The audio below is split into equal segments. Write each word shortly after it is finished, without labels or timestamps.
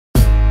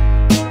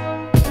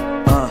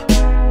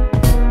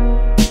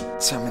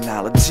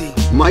technology.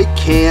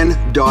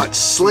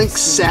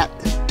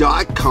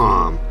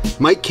 mikecann.slinkset.com.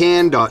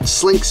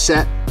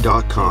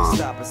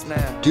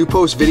 mikecann.slinkset.com. Do you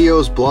post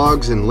videos,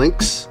 blogs, and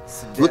links?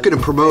 Looking to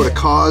promote a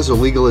cause or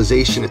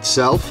legalization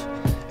itself?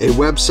 A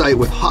website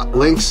with hot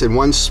links in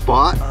one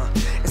spot?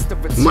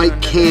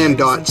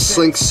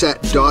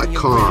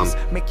 mikecann.slinkset.com.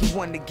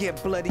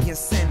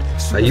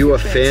 Are you a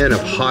fan of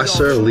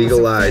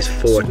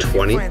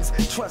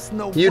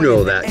HosserLegalize420? You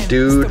know that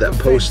dude that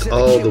posts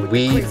all the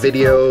weed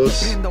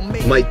videos,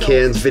 Mike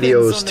Cann's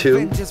videos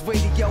too?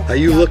 Are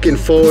you looking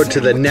forward to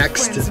the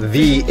next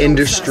The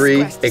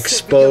Industry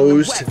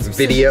Exposed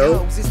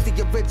video?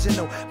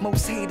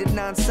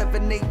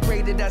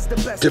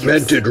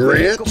 Demented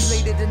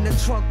Rants?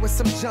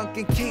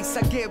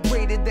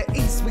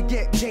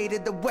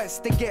 The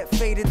West, they get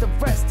faded. The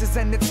rest is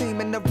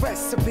entertainment. The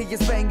recipe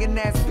is banging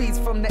ass beats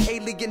from the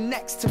alien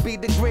next to be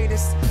the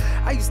greatest.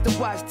 I used to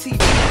watch TV.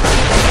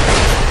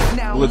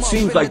 Well, it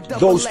seems like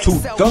those two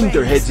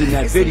thunderheads in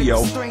that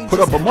video put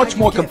up a much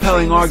more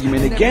compelling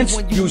argument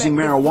against using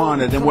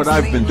marijuana than what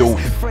I've been doing.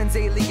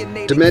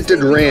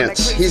 Demented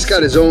Rants. He's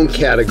got his own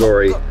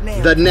category.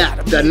 The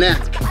neck.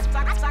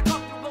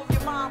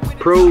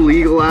 Pro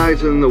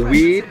legalizing the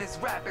weed.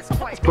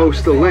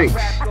 Post the links.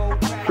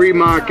 Free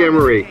Marc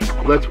Emery.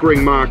 Let's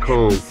bring Marc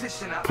home.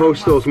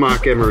 Post those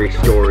Marc Emery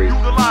stories.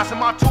 I'm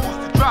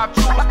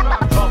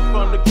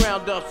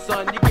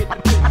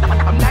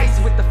nice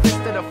with the fist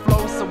of the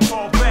flow, so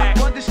fall back.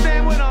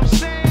 Understand what I'm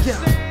saying? Yeah.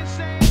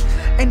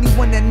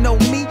 Anyone that know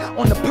me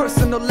on a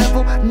personal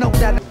level know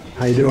that.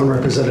 How you doing,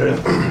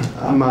 Representative?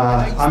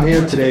 I'm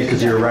here today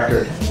because of your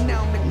record.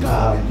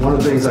 One of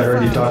the things I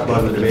heard you talk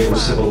about in the debate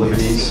was civil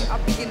liberties,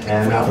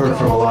 and I've heard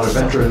from a lot of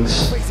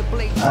veterans.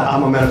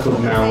 I'm a medical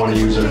marijuana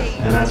user,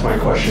 and that's my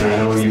question. I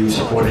know you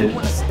supported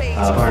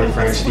Barney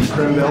Frank's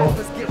decrim bill.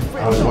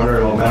 I was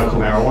wondering about medical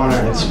marijuana,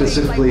 and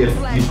specifically if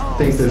you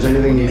think there's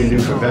anything you can do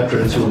for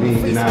veterans who are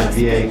being denied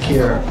VA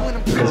care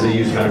because they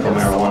use medical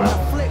marijuana.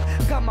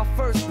 Got my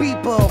first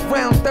beeper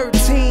around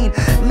 13.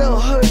 Little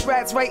hood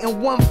rats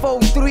writing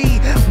 143.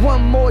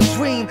 One more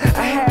dream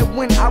I had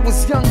when I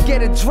was young,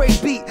 get a Dre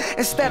beat.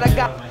 Instead I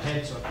got my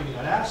head, so I figured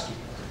I'd ask you.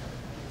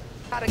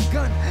 a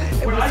gun.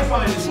 What I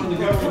find is when the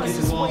government gets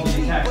involved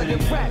in the taxing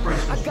and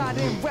price I got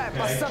in rap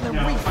by selling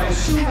now, if I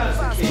assume that's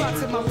the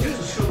case, in my feet,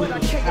 still but I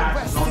legal can't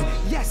taxes arrest on it.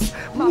 Yes,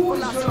 my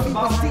philosophy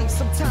was deep.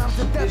 Sometimes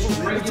the devil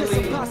is just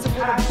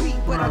impossible to beat.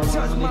 When I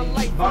judge my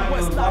life by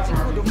what's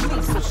logical to me,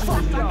 so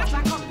fuck y'all.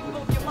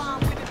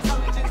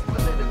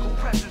 Political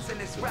presence in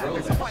this rap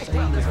is quite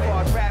well. As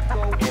far as rap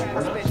goes, I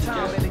spend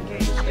time in the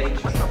game. I'm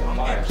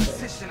in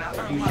position. I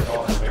earn my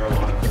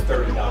marijuana for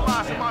 $30.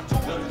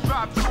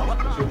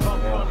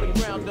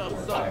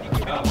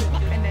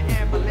 and the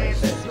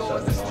ambulance is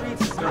yours, the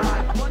streets is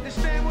mine.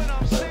 Understand what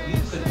I'm saying?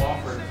 You could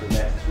offer for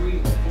that $300 or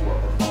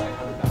 $400 or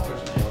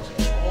 $500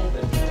 and all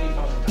that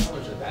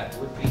 $20,000 of that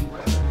would be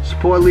revenue.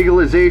 Support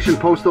legalization.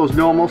 Post those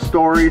normal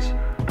stories.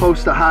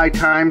 Post the high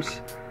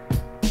times.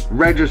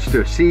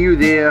 Register. See you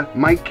there.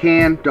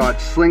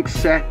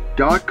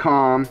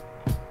 mikecann.slinkset.com.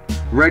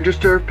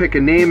 Register, pick a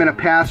name and a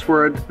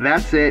password.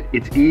 That's it.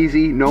 It's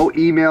easy. No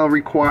email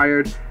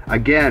required.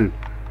 Again,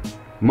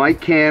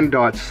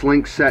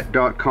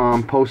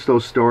 mikecann.slinkset.com. Post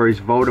those stories.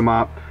 Vote them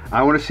up.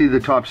 I want to see the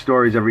top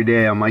stories every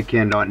day on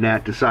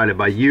mikecann.net. Decided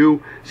by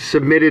you.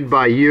 Submitted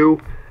by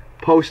you.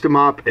 Post them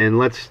up and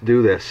let's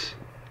do this.